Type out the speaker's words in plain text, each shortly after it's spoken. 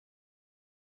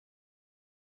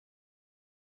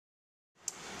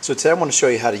So today I want to show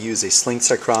you how to use a Sling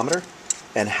Psychrometer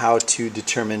and how to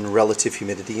determine relative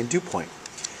humidity and dew point.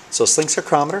 So a Sling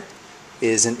Psychrometer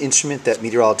is an instrument that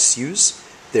meteorologists use.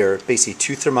 They're basically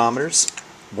two thermometers.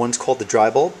 One's called the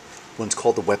dry bulb, one's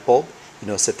called the wet bulb. You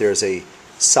notice that there's a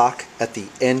sock at the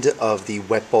end of the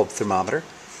wet bulb thermometer.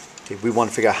 Okay, we want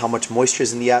to figure out how much moisture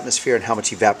is in the atmosphere and how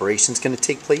much evaporation is going to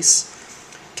take place.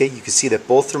 Okay, you can see that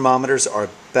both thermometers are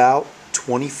about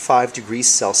 25 degrees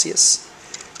Celsius.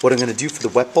 What I'm going to do for the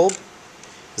wet bulb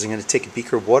is I'm going to take a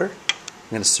beaker of water, I'm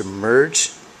going to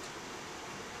submerge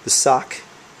the sock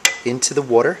into the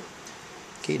water.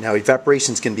 Okay, now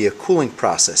evaporation is going to be a cooling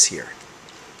process here.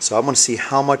 So I want to see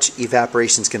how much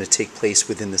evaporation is going to take place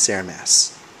within this air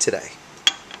mass today.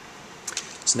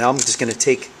 So now I'm just going to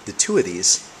take the two of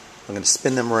these, I'm going to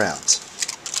spin them around.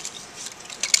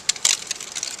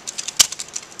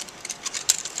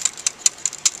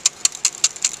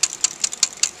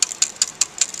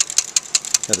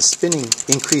 Now the spinning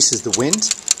increases the wind.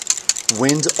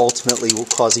 Wind ultimately will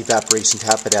cause evaporation to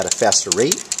happen at a faster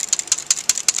rate.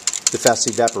 The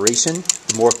faster evaporation,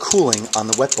 the more cooling on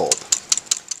the wet bulb.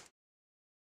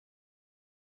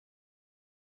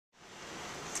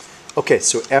 Okay,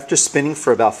 so after spinning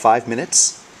for about 5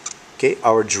 minutes, okay,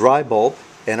 our dry bulb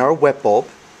and our wet bulb,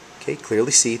 okay,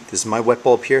 clearly see, this is my wet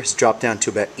bulb here, has dropped down to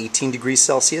about 18 degrees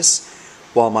Celsius,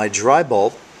 while my dry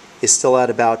bulb is still at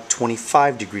about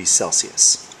 25 degrees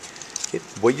Celsius. Okay,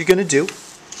 what you're going to do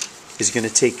is you're going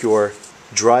to take your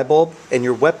dry bulb and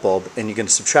your wet bulb and you're going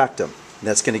to subtract them. And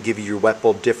that's going to give you your wet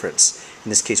bulb difference. In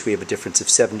this case we have a difference of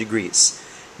 7 degrees.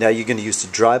 Now you're going to use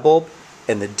the dry bulb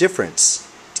and the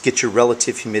difference to get your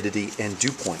relative humidity and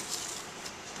dew point.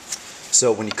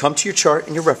 So when you come to your chart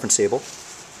and your reference table,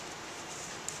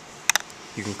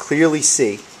 you can clearly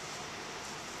see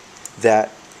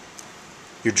that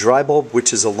your dry bulb,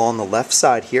 which is along the left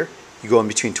side here, you go in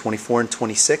between 24 and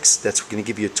 26. That's going to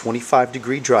give you a 25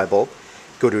 degree dry bulb.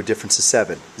 Go to a difference of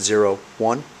 7. 0,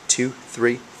 1, 2,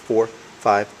 3, 4,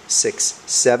 5, 6,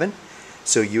 7.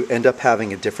 So you end up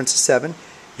having a difference of 7.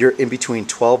 You're in between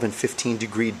 12 and 15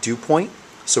 degree dew point.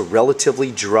 So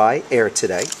relatively dry air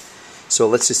today. So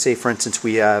let's just say, for instance,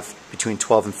 we have between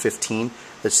 12 and 15.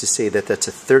 Let's just say that that's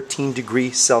a 13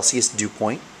 degree Celsius dew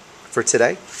point for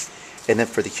today. And then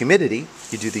for the humidity,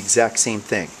 you do the exact same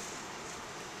thing.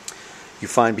 You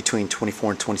find between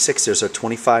 24 and 26, there's a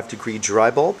 25 degree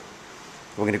dry bulb.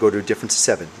 We're going to go to a difference of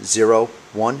 7. 0,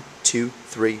 1, 2,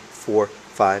 3, 4,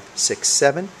 5, 6,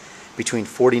 7. Between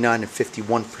 49 and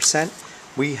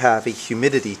 51%, we have a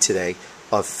humidity today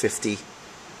of 50%.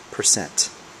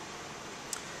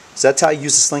 So that's how you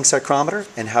use the Sling Psychrometer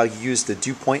and how you use the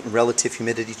dew point and relative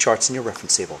humidity charts in your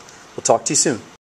reference table. We'll talk to you soon.